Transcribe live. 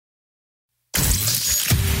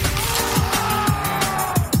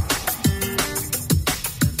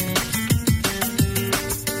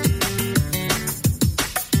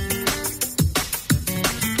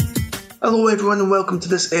Hello everyone and welcome to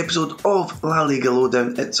this episode of La Liga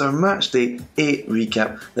Lowdown. It's our Matchday 8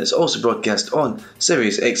 recap that's also broadcast on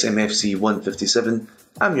Sirius XMFC 157.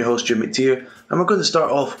 I'm your host Jim McTeer and we're going to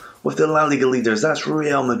start off with the La Liga leaders. That's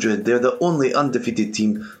Real Madrid. They're the only undefeated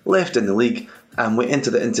team left in the league and we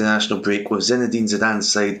enter the international break with Zinedine Zidane's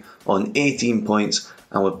side on 18 points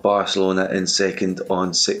and with Barcelona in second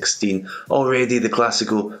on 16. Already the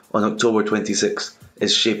Clásico on October 26th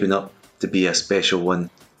is shaping up to be a special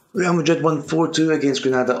one. Real Madrid won 4-2 against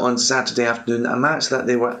Granada on Saturday afternoon, a match that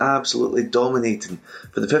they were absolutely dominating.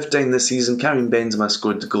 For the fifth time this season, Karim Benzema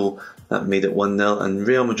scored the goal that made it 1-0 and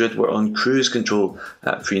Real Madrid were on cruise control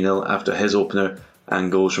at 3-0 after his opener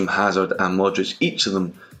and goals from Hazard and Modric, each of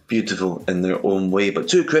them beautiful in their own way. But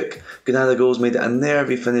two quick Granada goals made it a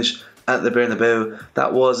nervy finish at the Bernabeu.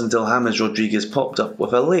 That was until James Rodriguez popped up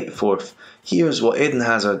with a late fourth. Here's what Eden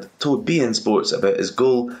Hazard told beIN Sports about his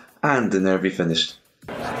goal and the nervy finish.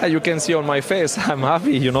 You can see on my face, I'm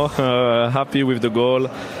happy, happy with the goal,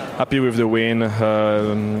 happy with the win.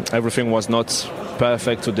 Everything was not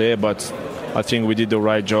perfect today, but I think we did the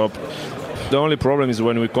right job. The only problem is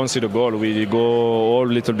when we concede a goal, we go all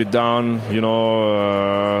a little bit down,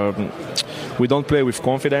 we don't play with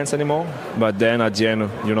confidence anymore. But then at the end,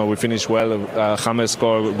 we finished well. James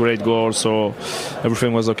scored a great goal, so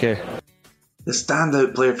everything was okay. The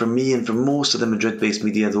standout player for me and for most of the Madrid-based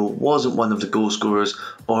media, though, wasn't one of the goal scorers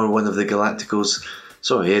or one of the Galacticos.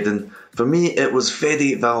 Sorry, Eden. For me, it was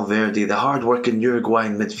Fede Valverde, the hard-working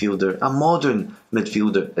Uruguayan midfielder. A modern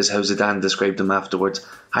midfielder is how Zidane described him afterwards,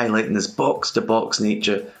 highlighting his box-to-box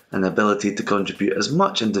nature and ability to contribute as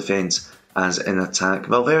much in defence as in attack.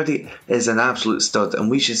 Valverde is an absolute stud and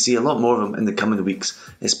we should see a lot more of him in the coming weeks,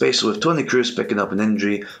 especially with Toni Kroos picking up an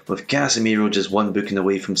injury, with Casemiro just one booking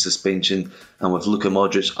away from suspension and with Luka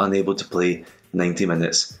Modric unable to play 90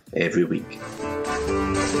 minutes every week.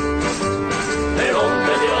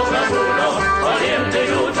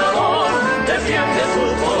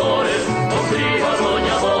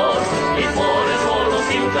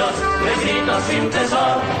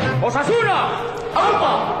 Osasuna!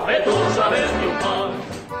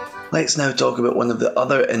 Let's now talk about one of the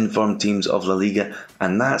other informed teams of La Liga,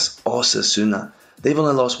 and that's Osasuna. They've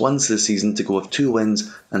only lost once this season to go with 2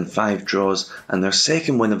 wins and 5 draws, and their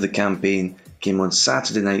second win of the campaign came on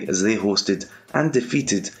Saturday night as they hosted and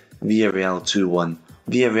defeated Villarreal 2-1.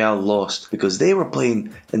 Villarreal lost because they were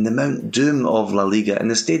playing in the Mount Doom of La Liga in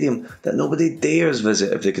a stadium that nobody dares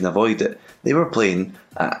visit if they can avoid it. They were playing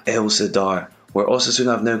at El Sadar, where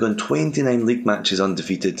Osasuna have now gone 29 league matches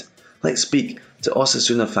undefeated. Let's speak to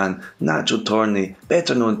Osasuna fan Nacho Torne,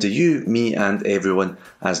 better known to you, me and everyone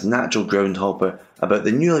as Nacho Groundhopper, about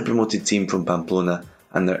the newly promoted team from Pamplona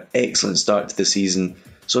and their excellent start to the season.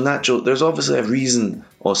 So Nacho, there's obviously a reason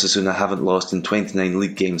Osasuna haven't lost in 29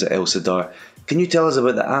 league games at El Sadar. Can you tell us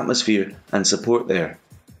about the atmosphere and support there?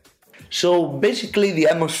 So basically the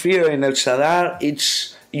atmosphere in El Sadar,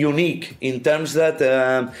 it's unique in terms that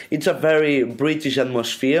it's a very British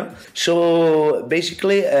atmosphere. So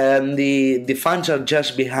basically the fans are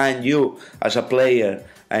just behind you as a player.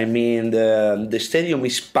 I mean the stadium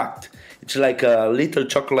is packed. It's like a little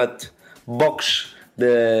chocolate box,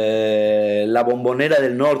 the La Bombonera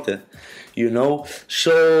del Norte.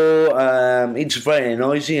 So it's very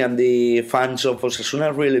noisy and the fans of Osasuna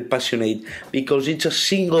are really passionate because it's a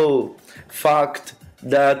single fact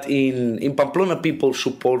that in Pamplona people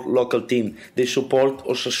support local team, they support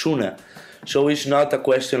Osasuna. So it's not a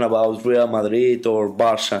question about Real Madrid or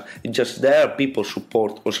Barca, it's just there people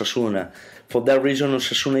support Osasuna. For that reason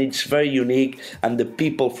Osasuna is very unique and the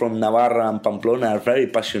people from Navarra and Pamplona are very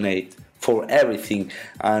passionate for everything.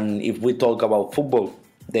 And if we talk about football,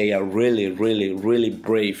 they are really, really, really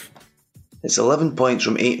brave. It's 11 points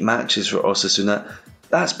from 8 matches for Osasuna.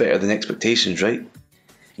 That's better than expectations, right?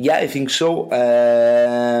 Yeah, I think so.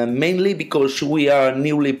 Mainly because we are a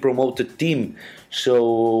newly promoted team.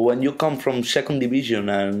 So when you come from second division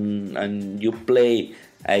and you play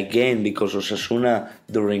again, because Osasuna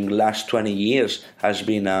during last 20 years has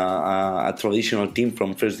been a traditional team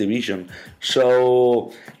from first division.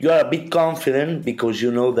 So you are a bit confident because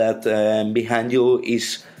you know that behind you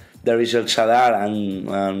there is El Sadar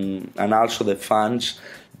and also the fans.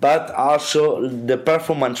 But also the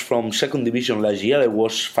performance from second division last year, it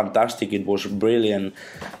was fantastic, it was brilliant.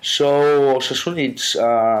 So Osasuna is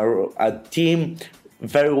a team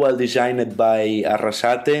very well designed by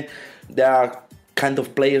Arrasate. They are kind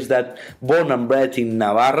of players that born and bred in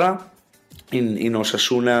Navarra, in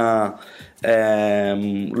Osasuna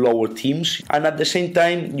lower teams. And at the same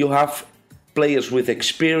time you have players with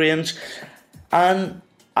experience and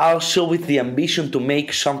also with the ambition to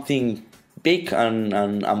make something big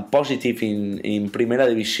and positive in Primera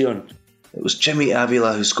División. It was Jimmy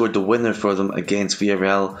Avila who scored the winner for them against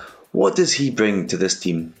Villarreal. What does he bring to this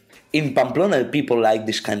team? In Pamplona, people like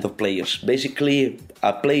this kind of players. Basically,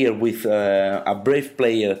 a player with a brave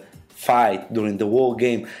player fight during the whole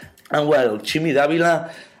game. And well, Jimmy Davila,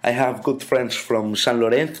 I have good friends from San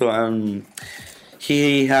Lorenzo, and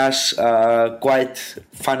he has quite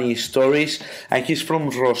funny stories. And he's from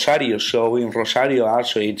Rosario, so in Rosario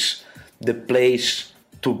also it's the place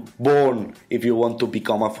to born if you want to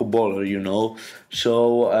become a footballer, you know.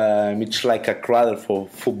 So it's like a cradle for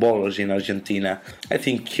footballers in Argentina. I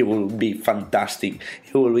think he will be fantastic.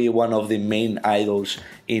 He will be one of the main idols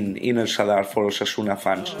in El Sadar for Osasuna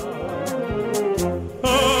fans.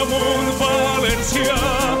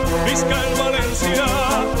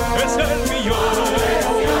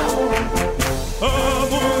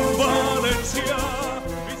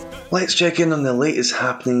 Let's check in on the latest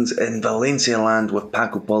happenings in Valencia land with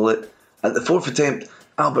Paco Polit. At the fourth attempt,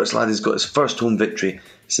 Albert Slades got his first home victory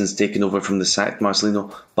since taking over from the sacked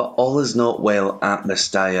Marcelino, but all is not well at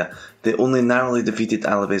Mestalla. They only narrowly defeated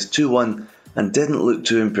Alaves 2-1 and didn't look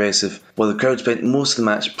too impressive, while the crowd spent most of the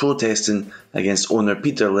match protesting against owner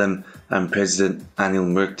Peter Lim and president Anil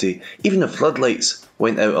Murti. Even the floodlights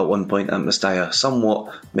went out at one point at Mestalla,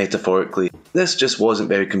 somewhat metaphorically. This just wasn't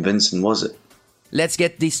very convincing, was it? Let's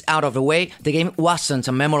get this out of the way. The game wasn't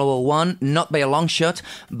a memorable one, not by a long shot.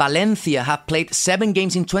 Valencia have played 7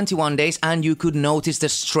 games in 21 days, and you could notice the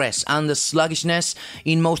stress and the sluggishness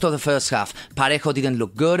in most of the first half. Parejo didn't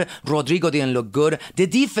look good, Rodrigo didn't look good, the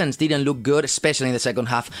defense didn't look good, especially in the second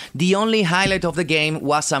half. The only highlight of the game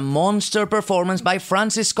was a monster performance by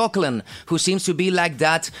Francis Coquelin, who seems to be like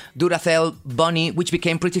that Duracell bunny, which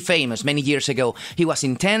became pretty famous many years ago. He was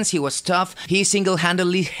intense, he was tough, he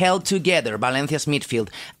single-handedly held together Valencia's midfield.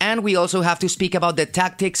 And we also have to speak about the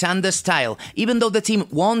tactics and the style. Even though the team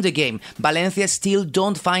won the game, Valencia still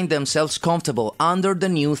don't find themselves comfortable under the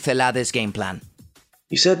new Celades game plan.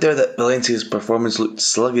 You said there that Valencia's performance looked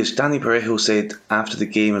sluggish. Danny Parejo said after the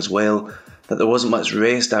game as well that there wasn't much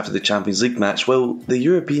rest after the Champions League match. Will the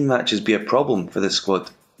European matches be a problem for this squad?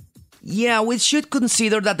 Yeah, we should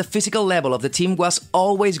consider that the physical level of the team was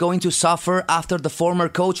always going to suffer after the former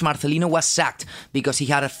coach Marcelino was sacked, because he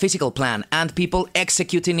had a physical plan and people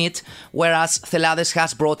executing it, whereas Celades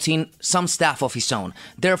has brought in some staff of his own.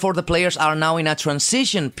 Therefore, the players are now in a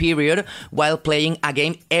transition period while playing a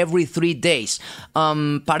game every 3 days.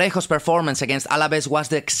 Parejo's performance against Alaves was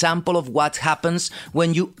the example of what happens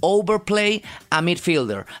when you overplay a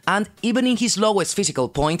midfielder, and even in his lowest physical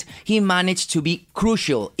point, he managed to be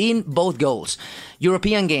crucial in both goals.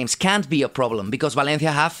 European games can't be a problem because Valencia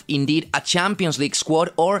have indeed a Champions League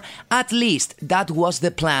squad, or at least that was the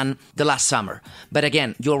plan the last summer. But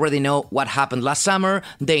again, you already know what happened last summer,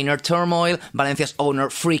 the inner turmoil, Valencia's owner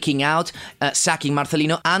freaking out, sacking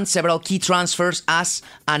Marcelino, and several key transfers as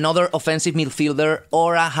another offensive midfielder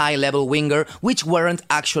or a high-level winger, which weren't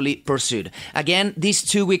actually pursued. Again, this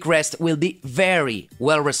 2-week rest will be very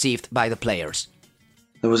well received by the players.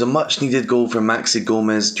 There was a much-needed goal for Maxi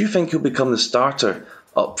Gomez. Do you think he'll become the starter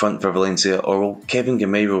up front for Valencia, or will Kevin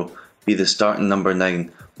Gameiro be the starting number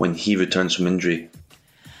 9 when he returns from injury?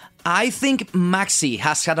 I think Maxi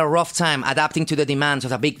has had a rough time adapting to the demands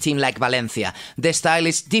of a big team like Valencia. The style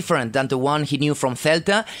is different than the one he knew from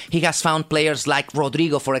Celta. He has found players like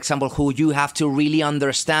Rodrigo, for example, who you have to really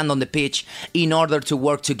understand on the pitch in order to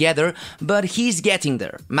work together, but he's getting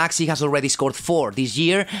there. Maxi has already scored 4 this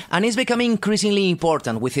year and is becoming increasingly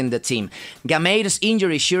important within the team. Gameiro's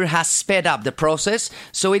injury sure has sped up the process,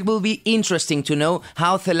 so it will be interesting to know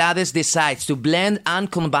how Celades decides to blend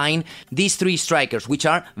and combine these 3 strikers, which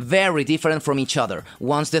are very different from each other,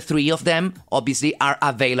 once the 3 of them obviously are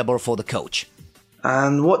available for the coach.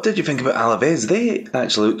 And what did you think about Alaves? They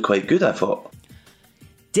actually looked quite good, I thought.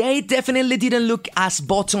 They definitely didn't look as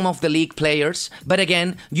bottom of the league players, but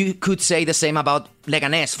again, you could say the same about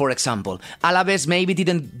Leganés, for example. Alaves maybe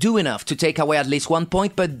didn't do enough to take away at least 1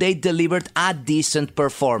 point, but they delivered a decent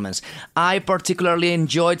performance. I particularly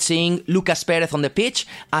enjoyed seeing Lucas Perez on the pitch,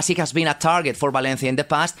 as he has been a target for Valencia in the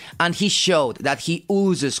past, and he showed that he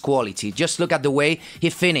oozes quality. Just look at the way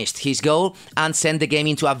he finished his goal and sent the game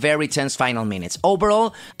into a very tense final minutes.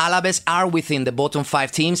 Overall, Alaves are within the bottom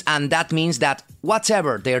 5 teams, and that means that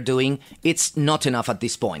whatever they're doing, it's not enough at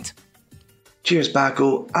this point. Cheers,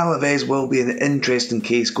 Paco. Alaves will be an interesting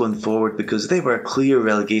case going forward because they were a clear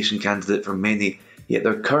relegation candidate for many, yet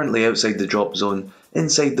they're currently outside the drop zone.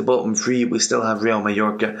 Inside the bottom 3, we still have Real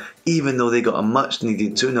Mallorca, even though they got a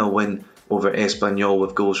much-needed 2-0 win over Espanyol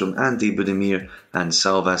with goals from Andy Budimir and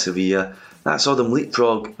Salva Sevilla. That saw them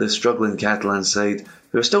leapfrog the struggling Catalan side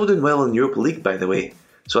who are still doing well in Europa League, by the way.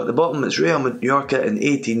 So at the bottom it's Real Mallorca in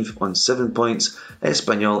 18th on 7 points,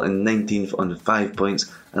 Espanyol in 19th on 5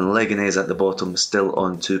 points, and Leganés at the bottom still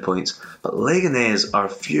on 2 points. But Leganés are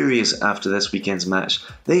furious after this weekend's match.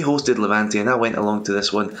 They hosted Levante and I went along to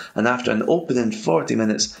this one, and after an opening 40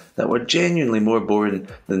 minutes that were genuinely more boring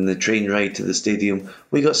than the train ride to the stadium,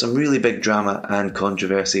 we got some really big drama and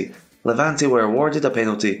controversy. Levante were awarded a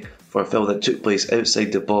penalty for a foul that took place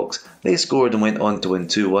outside the box. They scored and went on to win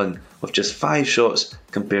 2-1 with just 5 shots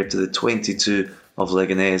compared to the 22 of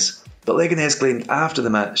Leganés. But Leganés claimed after the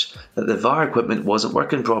match that the VAR equipment wasn't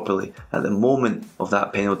working properly at the moment of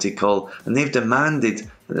that penalty call, and they've demanded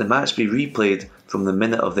that the match be replayed from the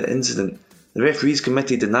minute of the incident. The referees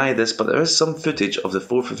committee deny this, but there is some footage of the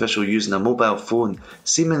fourth official using a mobile phone,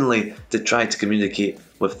 seemingly to try to communicate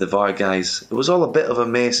with the VAR guys. It was all a bit of a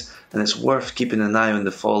mess, and it's worth keeping an eye on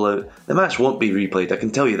the fallout. The match won't be replayed, I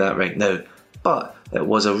can tell you that right now. But it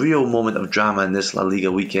was a real moment of drama in this La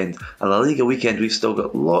Liga weekend. And La Liga weekend, we've still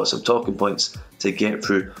got lots of talking points to get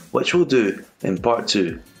through, which we'll do in part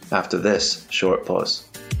 2 after this short pause.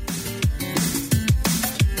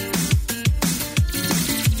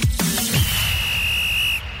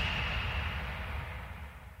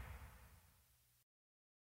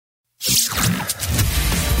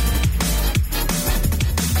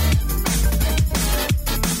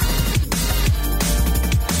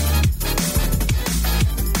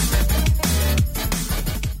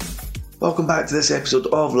 Welcome back to this episode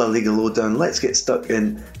of La Liga Lowdown. Let's get stuck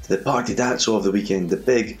in to the partidazo of the weekend, the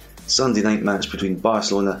big Sunday night match between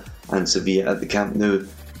Barcelona and Sevilla at the Camp Nou.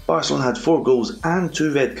 Barcelona had 4 goals and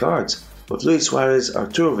 2 red cards, with Luis Suarez,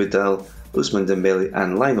 Arturo Vidal, Ousmane Dembele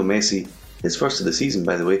and Lionel Messi, his first of the season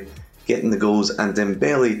by the way, getting the goals, and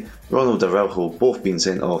Dembele, Ronald Araujo both being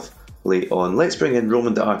sent off late on. Let's bring in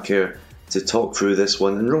Roman de Arquer to talk through this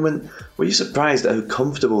one. And Roman, were you surprised at how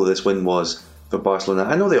comfortable this win was for Barcelona?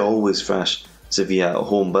 I know they always thrash Sevilla at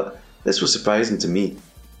home, but this was surprising to me.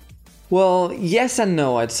 Well, yes and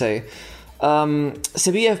no, I'd say.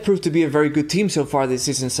 Sevilla have proved to be a very good team so far this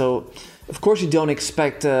season, so of course you don't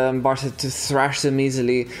expect Barca to thrash them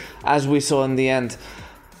easily, as we saw in the end.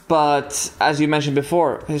 But as you mentioned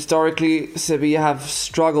before, historically Sevilla have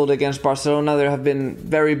struggled against Barcelona. There have been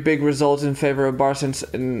very big results in favour of Barca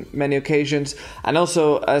in many occasions, and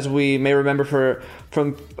also, as we may remember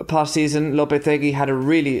from past season, Lopetegui had a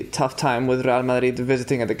really tough time with Real Madrid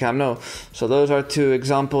visiting at the Camp Nou. So those are 2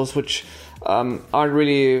 examples which aren't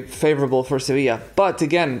really favourable for Sevilla. But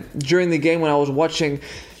again, during the game when I was watching,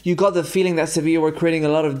 you got the feeling that Sevilla were creating a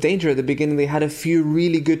lot of danger at the beginning. They had a few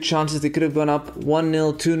really good chances. They could have gone up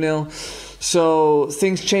 1-0, 2-0. So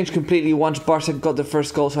things changed completely once Barca got the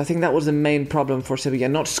first goal. So I think that was the main problem for Sevilla,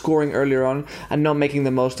 not scoring earlier on and not making the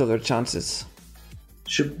most of their chances.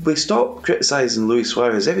 Should we stop criticising Luis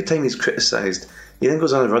Suarez? Every time he's criticised, he then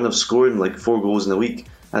goes on a run of scoring like 4 goals in a week,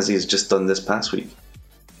 as he has just done this past week.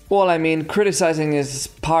 Well, I mean, criticising is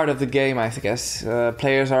part of the game, I guess.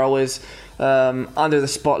 Players are always under the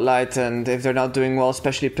spotlight, and if they're not doing well,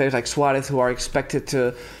 especially players like Suarez, who are expected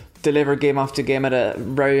to deliver game after game at a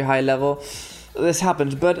very high level, this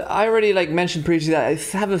happens. But I already mentioned previously that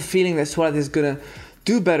I have a feeling that Suarez is going to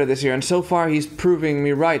do better this year, and so far he's proving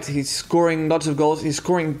me right. He's scoring lots of goals. He's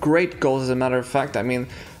scoring great goals, as a matter of fact. I mean,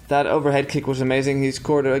 that overhead kick was amazing. He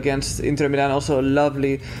scored against Inter Milan, also a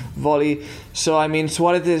lovely volley. So, I mean,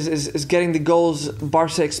 Suarez is getting the goals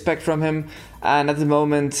Barca expect from him, and at the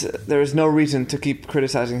moment there is no reason to keep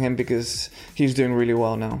criticising him because he's doing really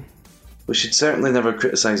well now. We should certainly never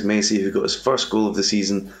criticise Messi, who got his first goal of the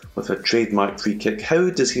season with a trademark free kick. How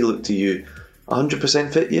does he look to you?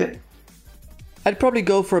 100% fit yet? I'd probably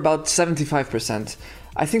go for about 75%.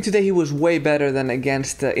 I think today he was way better than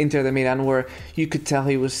against Inter de Milan, where you could tell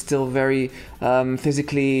he was still very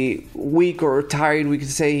physically weak or tired. We could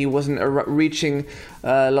say he wasn't reaching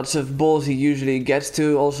lots of balls he usually gets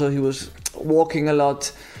to. Also, he was walking a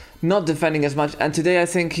lot, not defending as much. And today I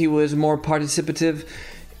think he was more participative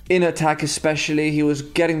in attack, especially. He was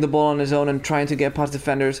getting the ball on his own and trying to get past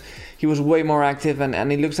defenders. He was way more active,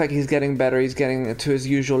 and he looks like he's getting better. He's getting to his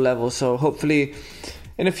usual level. So hopefully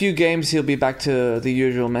in a few games he'll be back to the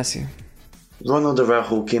usual Messi. Ronald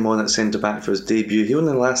Araujo came on at centre-back for his debut. He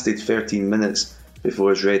only lasted 13 minutes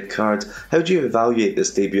before his red card. How do you evaluate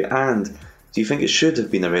this debut, and do you think it should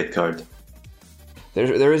have been a red card?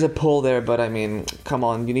 There is a pull there, but I mean, come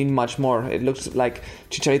on, you need much more. It looks like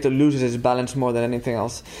Chicharito loses his balance more than anything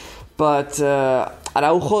else. But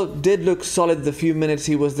Araujo did look solid the few minutes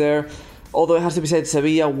he was there. Although it has to be said,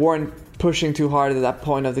 Sevilla weren't pushing too hard at that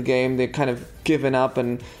point of the game. They kind of given up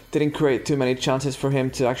and didn't create too many chances for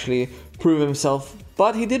him to actually prove himself.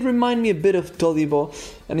 But he did remind me a bit of Todibo,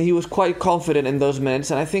 and he was quite confident in those minutes,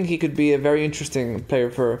 and I think he could be a very interesting player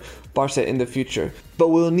for Barca in the future. But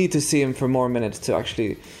we'll need to see him for more minutes to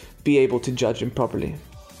actually be able to judge him properly.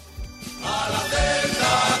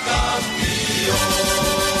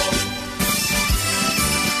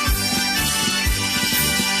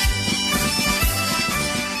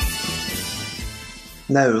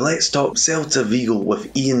 Now let's talk Celta Vigo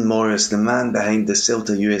with Ian Morris, the man behind the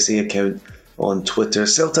Celta USA account on Twitter.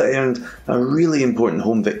 Celta earned a really important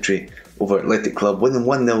home victory over Athletic Club, winning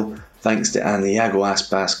 1-0 thanks to an Iago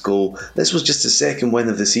Aspas goal. This was just the second win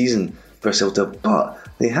of the season for Celta, but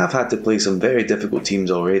they have had to play some very difficult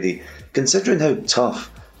teams already. Considering how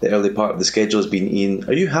tough the early part of the schedule has been, Ian,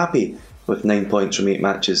 are you happy with 9 points from 8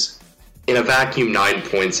 matches? In a vacuum, 9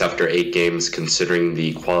 points after 8 games, considering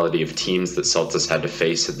the quality of teams that Celta's had to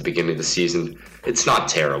face at the beginning of the season, it's not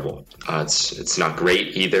terrible. It's not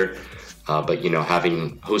great either. But,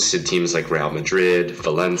 having hosted teams like Real Madrid,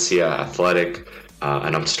 Valencia, Athletic,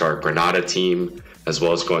 an upstart Granada team, as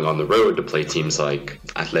well as going on the road to play teams like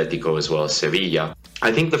Atletico as well as Sevilla,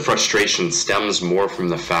 I think the frustration stems more from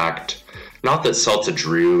the fact, not that Celta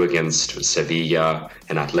drew against Sevilla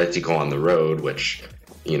and Atletico on the road, which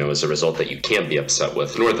is a result that you can't be upset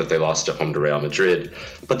with, nor that they lost at home to Real Madrid,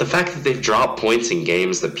 but the fact that they've dropped points in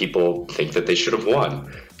games that people think that they should have won.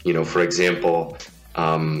 For example,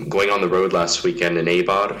 going on the road last weekend in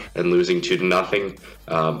Eibar and losing 2-0,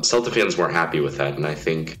 Celta fans weren't happy with that, and I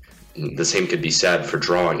think the same could be said for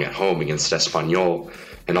drawing at home against Espanyol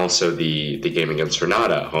and also the game against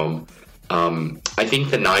Granada at home. I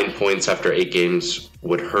think the 9 points after 8 games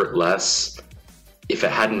would hurt less if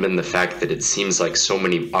it hadn't been the fact that it seems like so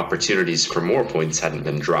many opportunities for more points hadn't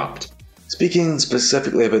been dropped. Speaking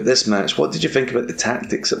specifically about this match, what did you think about the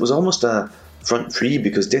tactics? It was almost a front three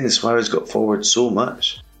because Denis Suarez got forward so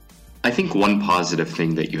much. I think one positive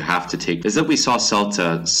thing that you have to take is that we saw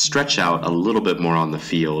Celta stretch out a little bit more on the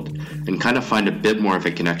field and kind of find a bit more of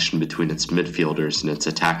a connection between its midfielders and its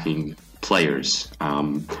attacking players.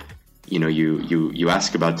 You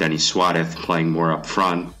ask about Denis Suarez playing more up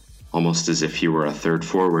front, almost as if he were a third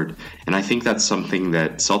forward. And I think that's something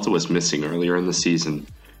that Celta was missing earlier in the season.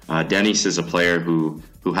 Denis is a player who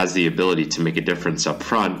has the ability to make a difference up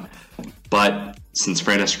front, but since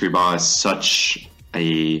Fran Escribá is such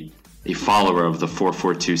a follower of the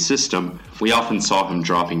 4-4-2 system, we often saw him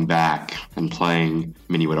dropping back and playing,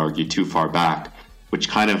 many would argue, too far back, which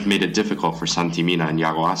kind of made it difficult for Santi Mina and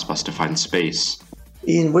Iago Aspas to find space.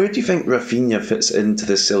 Ian, where do you think Rafinha fits into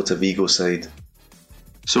this Celta Vigo side?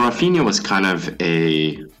 So Rafinha was kind of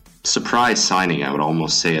a surprise signing, I would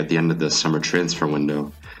almost say, at the end of the summer transfer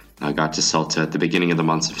window. Got to Celta at the beginning of the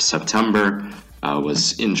month of September,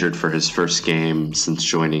 was injured for his first game since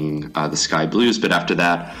joining the Sky Blues, but after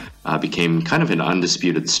that became kind of an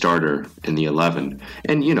undisputed starter in the 11.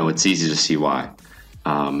 And, it's easy to see why.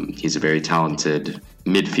 He's a very talented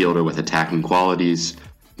midfielder with attacking qualities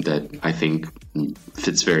that I think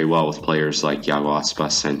fits very well with players like Iago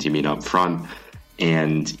Aspas, Santi Mina up front.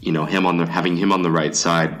 And, having him on the right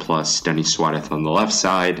side plus Denis Suarez on the left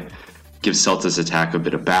side gives Celta's attack a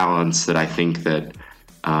bit of balance that I think that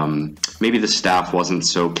maybe the staff wasn't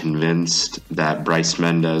so convinced that Brais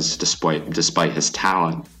Mendes, despite his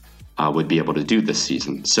talent, would be able to do this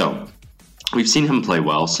season. So we've seen him play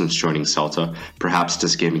well since joining Celta. Perhaps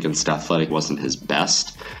this game against Athletic wasn't his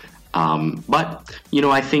best. But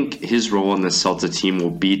I think his role in the Celta team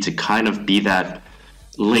will be to kind of be that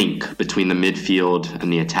link between the midfield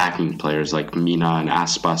and the attacking players like Mina and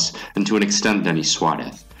Aspas, and to an extent Denis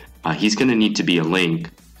Suarez. He's going to need to be a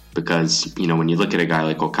link because, when you look at a guy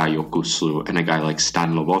like Okayo Kuslu and a guy like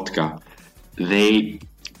Stan Lobotka, they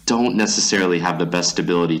don't necessarily have the best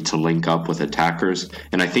ability to link up with attackers.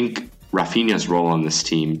 And I think Rafinha's role on this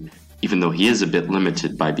team, even though he is a bit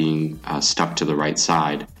limited by being stuck to the right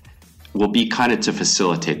side, will be kind of to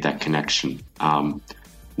facilitate that connection.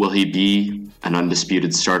 Will he be an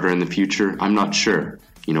undisputed starter in the future? I'm not sure.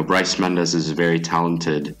 Brais Mendes is a very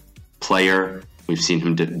talented player. We've seen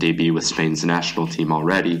him debut with Spain's national team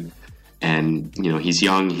already. And, he's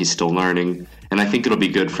young, he's still learning. And I think it'll be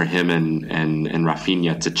good for him and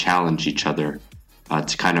Rafinha to challenge each other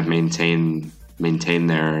to kind of maintain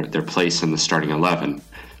their place in the starting 11.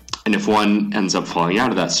 And if one ends up falling out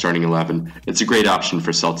of that starting 11, it's a great option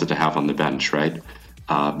for Celta to have on the bench, right?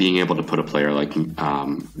 Being able to put a player like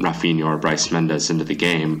Rafinha or Brais Mendes into the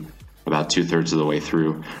game about 2/3 of the way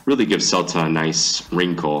through really gives Celta a nice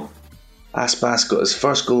wrinkle. Aspas got his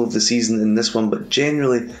first goal of the season in this one, but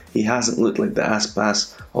generally he hasn't looked like the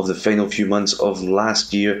Aspas of the final few months of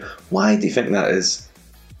last year. Why do you think that is?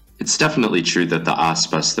 It's definitely true that the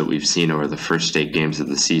Aspas that we've seen over the first 8 games of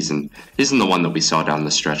the season isn't the one that we saw down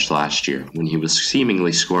the stretch last year, when he was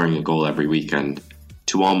seemingly scoring a goal every weekend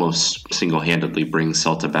to almost single-handedly bring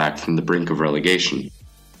Celta back from the brink of relegation.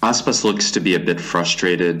 Aspas looks to be a bit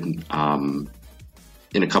frustrated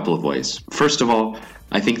in a couple of ways. First of all,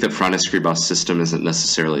 I think that Fran Escribá's system isn't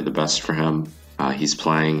necessarily the best for him. He's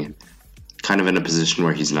playing kind of in a position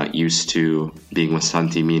where he's not used to, being with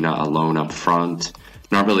Santi Mina alone up front,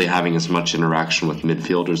 not really having as much interaction with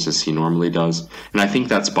midfielders as he normally does, and I think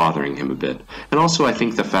that's bothering him a bit. And also I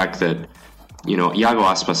think the fact that, Iago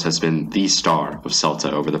Aspas has been the star of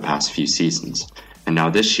Celta over the past few seasons, and now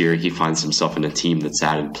this year he finds himself in a team that's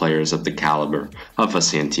added players of the caliber of a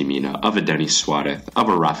Santi Mina, of a Denis Suarez, of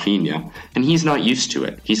a Rafinha, and he's not used to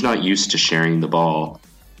it. He's not used to sharing the ball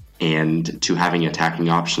and to having attacking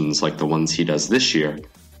options like the ones he does this year,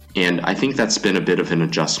 and I think that's been a bit of an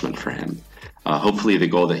adjustment for him. Hopefully the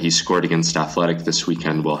goal that he scored against Athletic this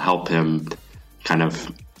weekend will help him kind of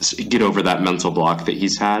get over that mental block that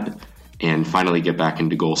he's had and finally get back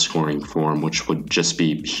into goal-scoring form, which would just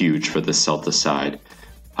be huge for the Celta side,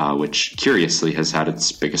 which curiously has had its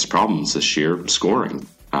biggest problems this year, scoring.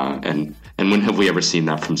 And when have we ever seen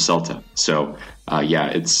that from Celta? So,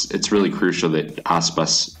 it's really crucial that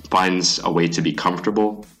Aspas finds a way to be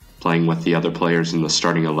comfortable playing with the other players in the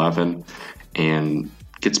starting 11 and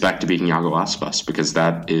gets back to being Iago Aspas, because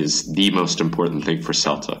that is the most important thing for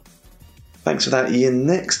Celta. Thanks for that, Ian.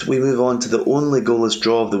 Next, we move on to the only goalless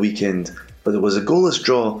draw of the weekend, but it was a goalless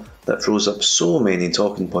draw that throws up so many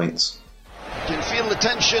talking points. You can feel the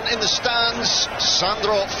tension in the stands.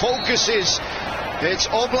 Sandro focuses. It's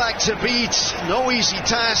Oblak to beat. No easy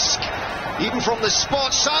task. Even from the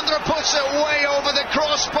spot, Sandro puts it way over the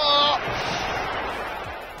crossbar.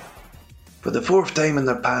 For the 4th time in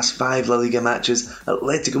their past 5 La Liga matches,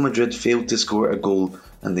 Atletico Madrid failed to score a goal,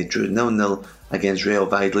 and they drew 0-0 against Real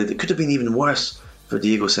Madrid. It could have been even worse for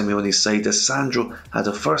Diego Simeone's side, as Sandro had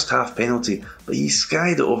a first half penalty, but he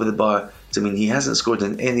skied it over the bar to mean he hasn't scored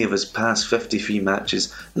in any of his past 53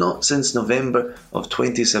 matches, not since November of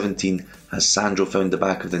 2017, as Sandro found the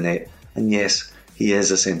back of the net. And yes, he is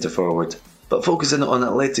a centre forward. But focusing on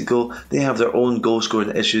Atletico, they have their own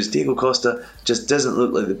goal-scoring issues. Diego Costa just doesn't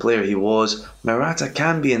look like the player he was. Morata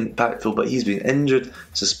can be impactful, but he's been injured,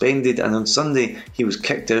 suspended, and on Sunday he was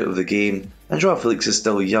kicked out of the game. And Joao Felix is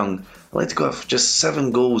still young. Atletico have just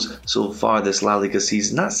 7 goals so far this La Liga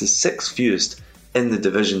season. That's the 6th fewest in the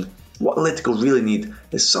division. What Atletico really need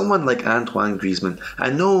is someone like Antoine Griezmann. I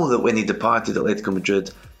know that when he departed Atletico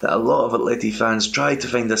Madrid, that a lot of Atleti fans tried to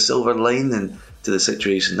find a silver lining to the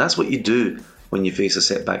situation. That's what you do when you face a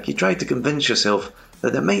setback. You try to convince yourself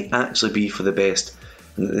that it might actually be for the best,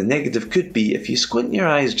 and that the negative could be, if you squint your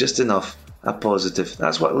eyes just enough, a positive.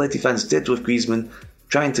 That's what Atleti fans did with Griezmann,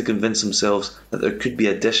 trying to convince themselves that there could be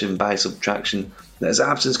addition by subtraction, that his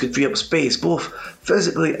absence could free up space, both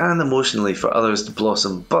physically and emotionally, for others to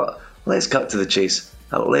blossom. But let's cut to the chase.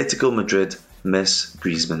 Atletico Madrid miss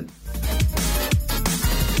Griezmann.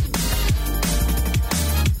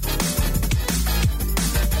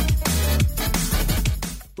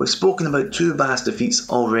 We've spoken about 2 vast defeats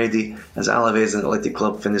already, as Alaves and Athletic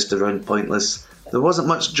Club finished the round pointless. There wasn't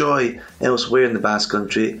much joy elsewhere in the Basque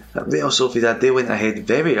Country. At Real Sociedad, they went ahead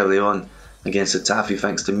very early on against Getafe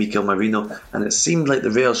thanks to Mikel Merino, and it seemed like the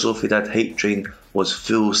Real Sociedad hype train was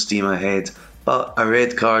full steam ahead. But a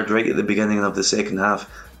red card right at the beginning of the second half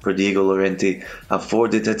for Diego Llorente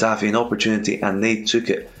afforded Getafe an opportunity, and they took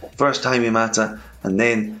it. First Jaime Mata, and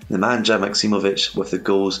then Nemanja Maksimovic with the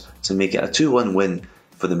goals to make it a 2-1 win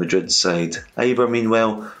for the Madrid side. Eibar,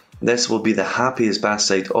 meanwhile, this will be the happiest Basque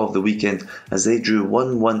side of the weekend, as they drew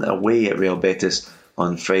 1-1 away at Real Betis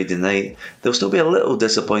on Friday night. They'll still be a little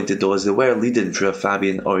disappointed though, as they were leading through a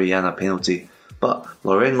Fabian Orellana penalty, but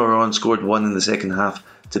Laurent Moron scored 1 in the second half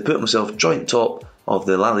to put himself joint top of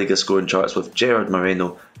the La Liga scoring charts with Gerard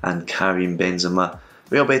Moreno and Karim Benzema.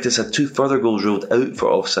 Real Betis had 2 further goals ruled out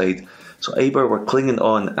for offside, so Eibar were clinging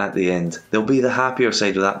on at the end. They'll be the happier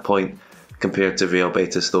side at that point compared to Real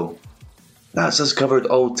Betis though. That's us covered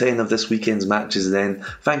all 10 of this weekend's matches then.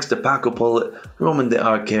 Thanks to Paco Pollitt, Roman de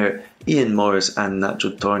Arquer, Ian Morris and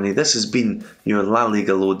Nacho Torni. This has been your La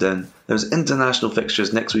Liga Lowdown. There's international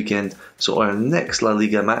fixtures next weekend, so our next La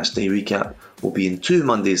Liga Matchday recap will be in 2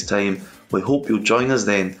 Mondays' time. We hope you'll join us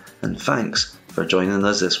then, and thanks for joining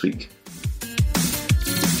us this week.